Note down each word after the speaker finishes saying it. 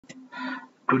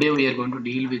Today we are going to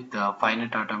deal with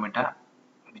finite automata,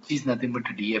 which is nothing but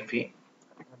DFA.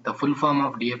 The full form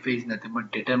of DFA is nothing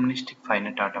but deterministic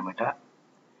finite automata.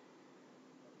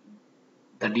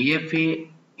 The DFA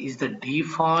is the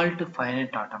default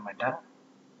finite automata.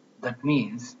 That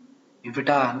means, if at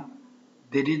all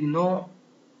there is no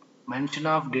mention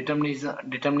of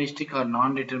deterministic or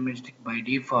non-deterministic by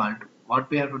default, what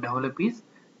we have to develop is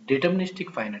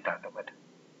deterministic finite automata.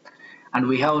 And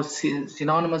we have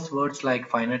synonymous words like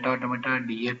finite automata,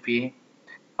 DFA,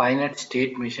 finite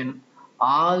state machine.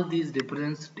 All these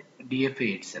represents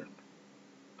DFA itself.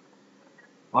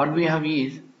 What we have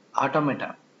is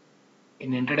automata.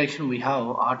 In introduction we have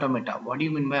automata. What do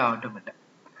you mean by automata?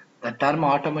 The term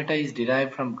automata is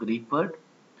derived from Greek word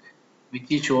which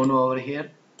is shown over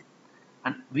here,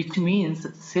 and which means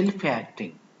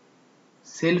self-acting.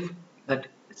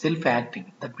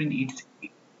 Self-acting. That means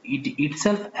it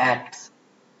itself acts.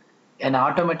 An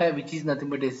automata, which is nothing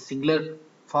but a singular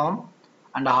form,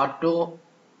 and automata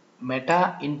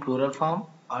in plural form,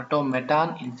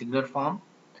 automaton in singular form,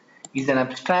 is an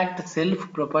abstract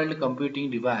self-propelled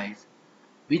computing device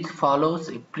which follows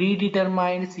a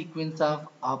predetermined sequence of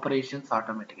operations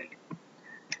automatically.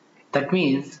 That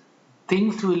means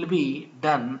things will be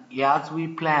done as we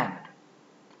planned.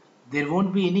 There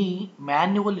won't be any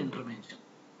manual intervention.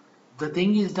 The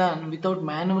thing is done without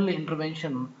manual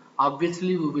intervention.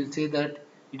 Obviously we will say that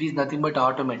it is nothing but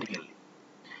automatically.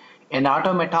 An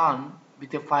automaton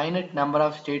with a finite number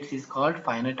of states is called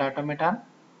finite automaton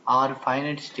or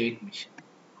finite state machine.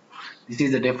 This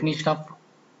is the definition of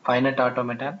finite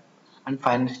automaton and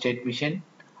finite state machine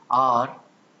or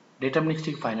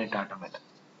deterministic finite automaton.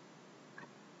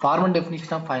 Formal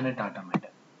definition of finite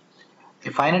automaton.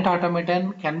 A finite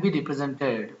automaton can be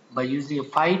represented by using a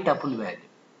 5-tuple value.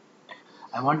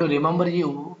 I want to remember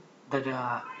you that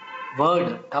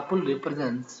word tuple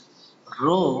represents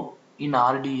row in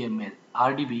RDBMS.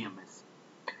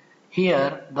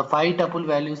 Here the 5-tuple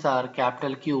values are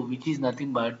capital Q, which is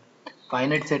nothing but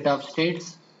finite set of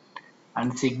states,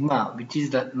 and sigma, which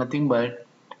is nothing but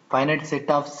finite set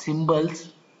of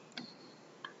symbols,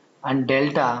 and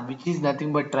delta, which is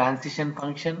nothing but transition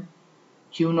function,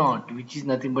 Q naught, which is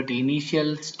nothing but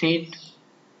initial state,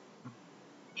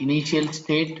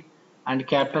 and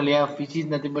capital F, which is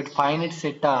nothing but finite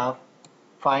set of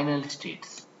final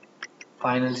states,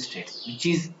 which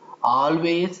is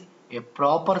always a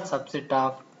proper subset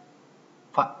of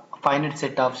finite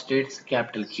set of states,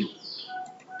 capital Q.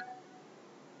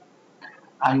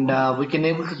 And we can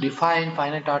able to define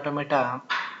finite automata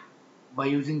by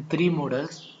using 3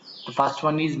 models. The first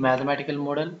one is mathematical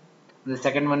model, the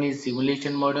second one is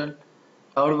simulation model,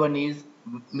 third one is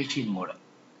machine model.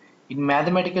 In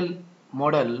mathematical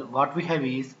model, what we have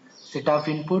is set of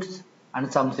inputs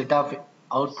and some set of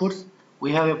outputs.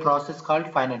 We have a process called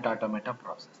finite automata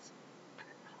process.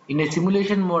 In a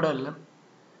simulation model,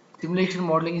 simulation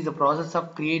modeling is the process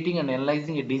of creating and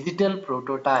analyzing a digital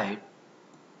prototype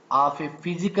of a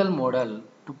physical model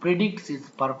to predict its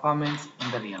performance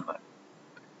in the real world.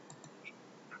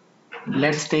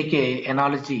 Let's take a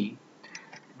analogy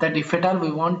that if at all we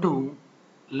want to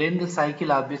learn the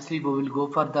cycle, obviously we will go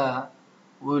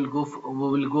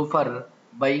for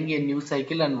buying a new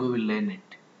cycle and we will learn it.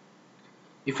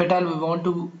 If at all we want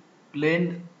to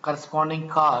learn corresponding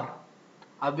car,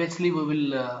 obviously we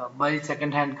will buy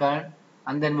second-hand car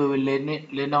and then we will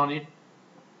learn on it,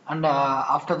 and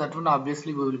after that one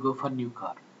obviously we will go for new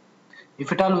car.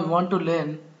 If at all we want to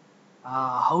learn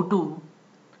how to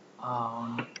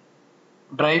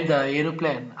drive the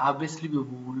aeroplane, obviously we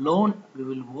won't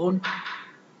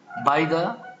buy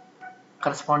the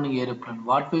corresponding aeroplane.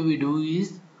 What we will do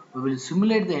is we will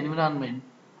simulate the environment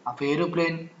of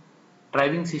aeroplane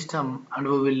driving system and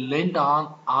we will learn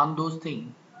on those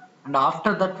things, and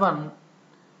after that one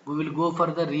we will go for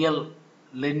the real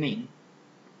learning.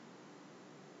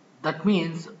 That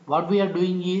means what we are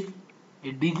doing is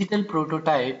a digital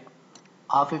prototype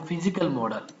of a physical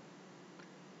model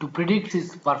to predict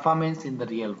its performance in the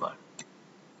real world.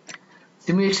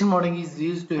 Simulation modeling is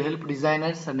used to help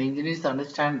designers and engineers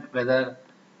understand whether,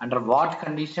 under what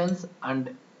conditions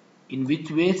and in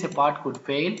which ways a part could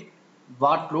fail,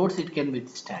 what loads it can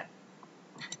withstand.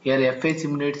 Here FA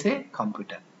simulates a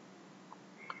computer.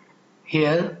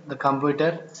 Here the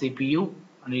computer CPU,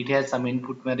 and it has some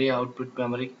input memory, output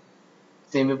memory,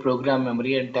 semi-program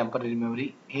memory and temporary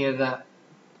memory. Here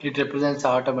it represents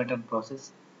automaton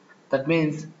process. That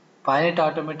means finite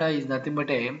automata is nothing but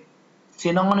a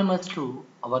synonymous to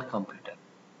our computer.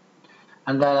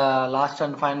 And the last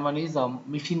and final one is a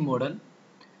machine model.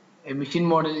 A machine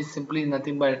model is simply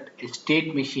nothing but a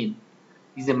state machine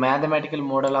is a mathematical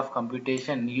model of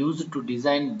computation used to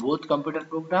design both computer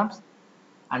programs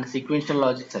and sequential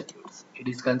logic circuits. It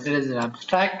is considered as an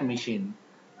abstract machine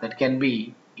that can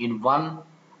be in one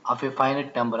of a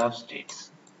finite number of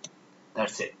states.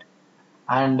 That's it.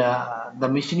 And the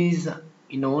machine is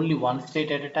in only one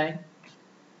state at a time,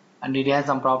 and it has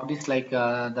some properties like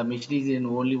the machine is in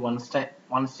only one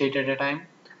state at a time.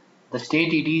 The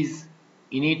state it is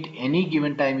in it any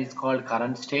given time is called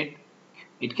current state.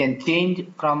 It can change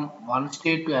from one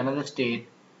state to another state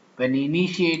when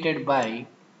initiated by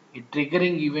a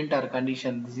triggering event or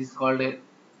condition. This is called a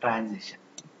transition.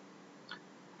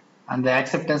 And the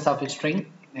acceptance of a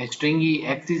string. A string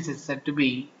X is said to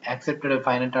be accepted by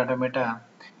finite automata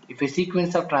if a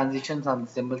sequence of transitions on the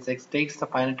symbol X takes the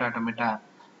finite automata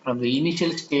from the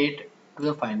initial state to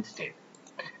the final state.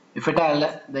 If at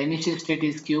all the initial state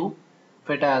is Q, if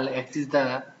at all X is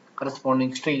the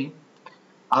corresponding string,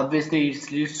 obviously it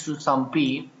leads to some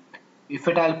P. If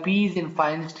at all P is in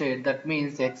final state, that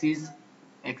means X is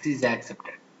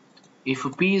accepted. If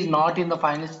P is not in the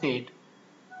final state,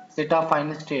 set of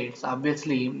final states,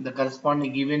 obviously the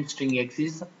corresponding given string X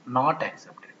is not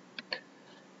accepted.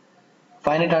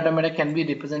 Finite automata can be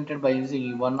represented by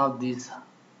using one of these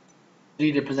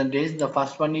three representations. The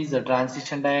first one is the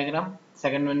transition diagram,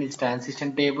 second one is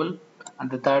transition table,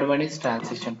 and the third one is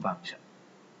transition function.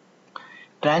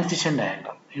 Transition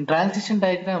diagram. In transition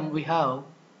diagram, we have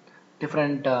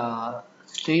different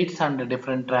states and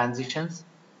different transitions.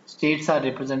 States are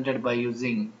represented by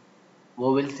using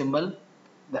oval symbol.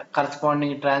 The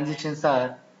corresponding transitions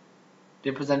are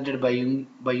represented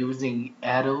by using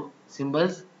arrow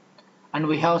symbols. And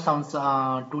we have some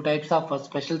two types of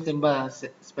special symbols,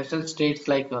 special states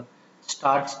like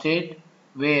start state,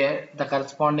 where the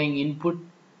corresponding input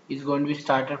is going to be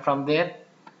started from there,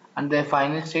 and the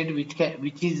final state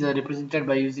which is represented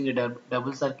by using a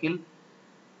double circle,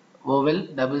 oval,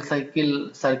 double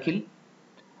circle.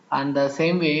 And the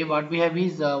same way what we have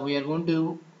is we are going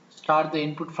to start the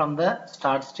input from the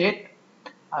start state.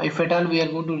 If at all we are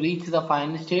going to reach the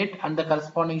final state and the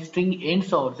corresponding string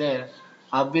ends over there,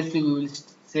 obviously we will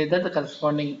say that the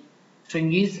corresponding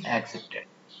string is accepted.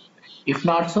 If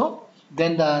not so,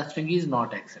 then the string is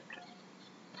not accepted.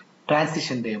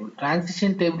 Transition table.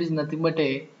 Transition table is nothing but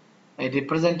a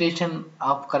representation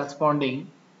of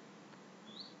corresponding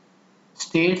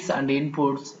states and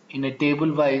inputs in a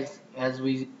table wise, as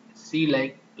we see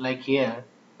like here.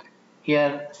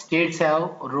 Here states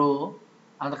have row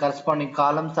and the corresponding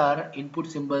columns are input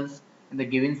symbols in the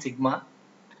given sigma.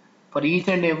 For each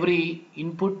and every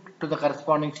input to the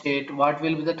corresponding state, what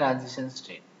will be the transition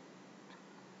state?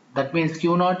 That means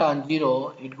Q0 on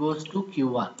 0, it goes to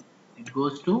Q1. It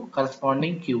goes to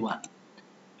corresponding Q1.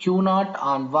 Q0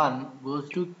 on 1 goes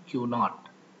to Q0.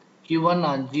 Q1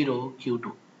 on 0,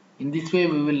 Q2. In this way,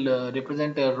 we will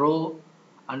represent a row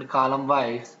and column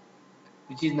wise,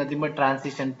 which is nothing but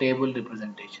transition table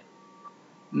representation.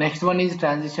 Next one is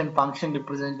transition function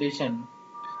representation,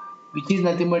 which is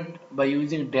nothing but by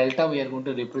using delta we are going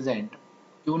to represent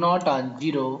Q0 on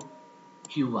 0,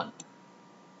 Q1.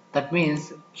 That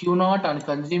means Q0 on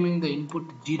consuming the input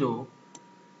 0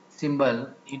 symbol,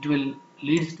 it will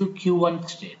leads to Q1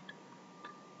 state.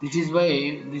 This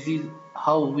is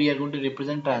how we are going to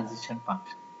represent transition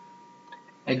function.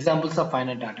 Examples of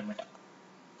finite automata.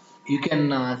 You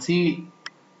can see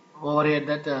over here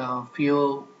that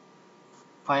few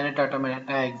finite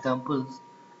automata examples.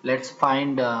 Let's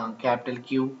find capital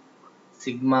Q,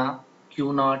 sigma,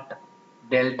 Q0,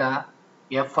 delta,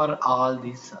 F are all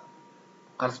these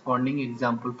corresponding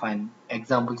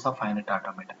examples of finite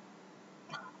automata.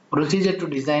 Procedure to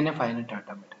design a finite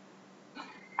automata.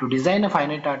 To design a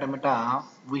finite automata,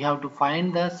 we have to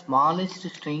find the smallest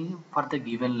string for the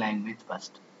given language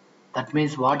first. That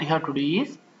means what you have to do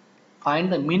is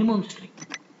find the minimum string.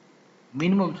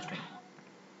 Minimum string.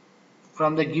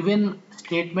 From the given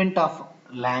statement of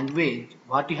language,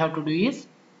 what you have to do is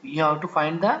you have to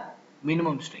find the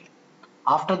minimum string.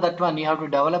 After that one, you have to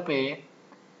develop a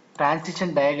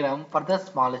transition diagram for the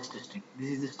smallest string.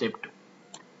 This is step 2.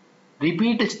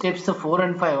 Repeat steps 4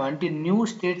 and 5 until new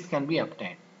states can be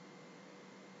obtained.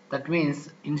 That means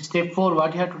in step 4,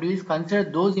 what you have to do is consider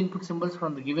those input symbols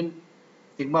from the given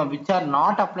sigma which are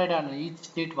not applied on each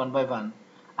state one by one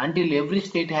until every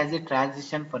state has a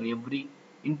transition for every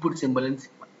input symbol in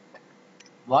sigma.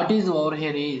 What is over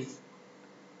here is,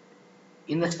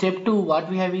 in the step 2, what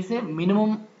we have is a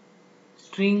minimum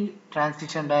string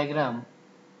transition diagram.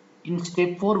 In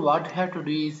step 4, what we have to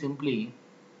do is simply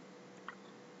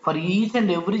for each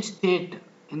and every state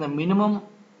in the minimum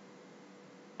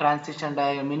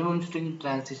string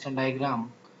transition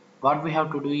diagram, what we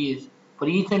have to do is For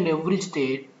each and every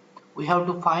state, we have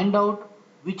to find out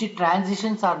which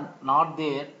transitions are not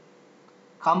there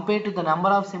compared to the number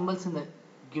of symbols in the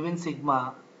given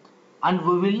sigma, and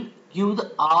we will give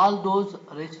all those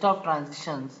rest of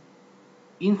transitions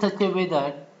in such a way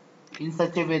that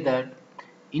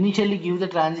initially give the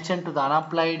transition to the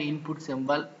unapplied input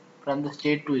symbol from the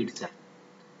state to itself.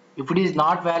 If it is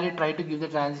not valid, try to give the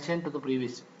transition to the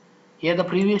previous. Here the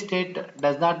previous state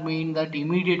does not mean that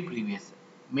immediate previous.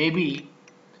 Maybe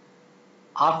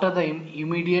after the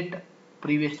immediate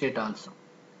previous state also.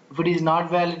 If it is not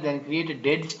valid, then create a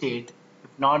dead state. If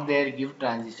not there, give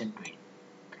transition to it.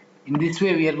 In this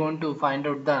way, we are going to find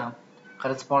out the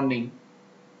corresponding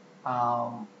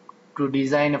to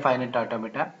design a finite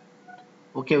automata.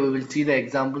 Okay, we will see the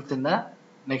examples in the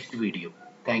next video.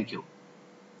 Thank you.